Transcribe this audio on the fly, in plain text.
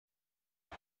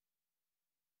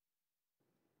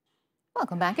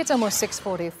Welcome back. It's almost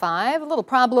 6:45. A little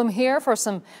problem here for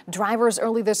some drivers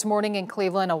early this morning in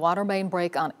Cleveland. A water main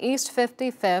break on East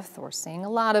 55th. We're seeing a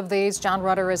lot of these. John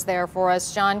Rudder is there for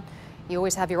us. John, you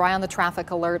always have your eye on the traffic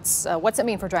alerts. What's it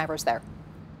mean for drivers there?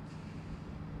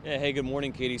 Yeah, hey, good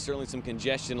morning, Katie. Certainly some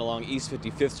congestion along East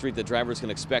 55th Street that drivers can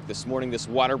expect this morning. This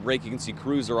water break, you can see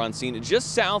crews are on scene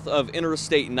just south of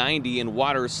Interstate 90, and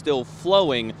water is still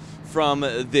flowing from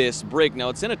this break. Now,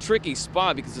 it's in a tricky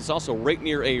spot because it's also right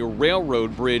near a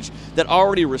railroad bridge that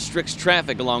already restricts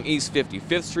traffic along East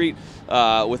 55th Street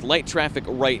with light traffic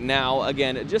right now.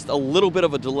 Again, just a little bit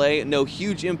of a delay, no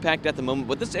huge impact at the moment,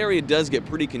 but this area does get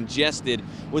pretty congested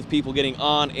with people getting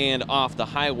on and off the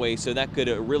highway, so that could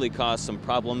really cause some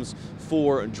problems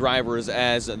for drivers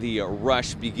as the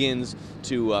rush begins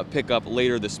to pick up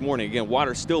later this morning. Again,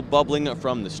 water still bubbling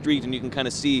from the street, and you can kind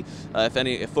of see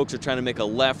if folks are trying to make a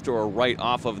left or a right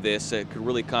off of this, it could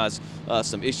really cause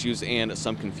some issues and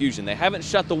some confusion. They haven't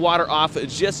shut the water off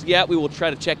just yet. We will try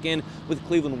to check in with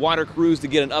Cleveland Water Crews to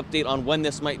get an update on when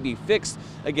this might be fixed.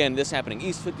 Again, this happening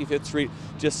East 55th Street,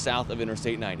 just south of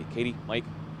Interstate 90. Katie, Mike.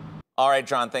 All right,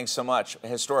 John, thanks so much. A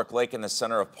historic lake in the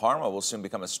center of Parma will soon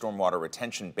become a stormwater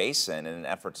retention basin in an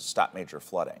effort to stop major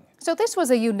flooding. So this was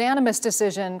a unanimous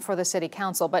decision for the city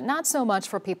council, but not so much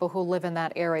for people who live in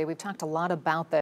that area. We've talked a lot about this.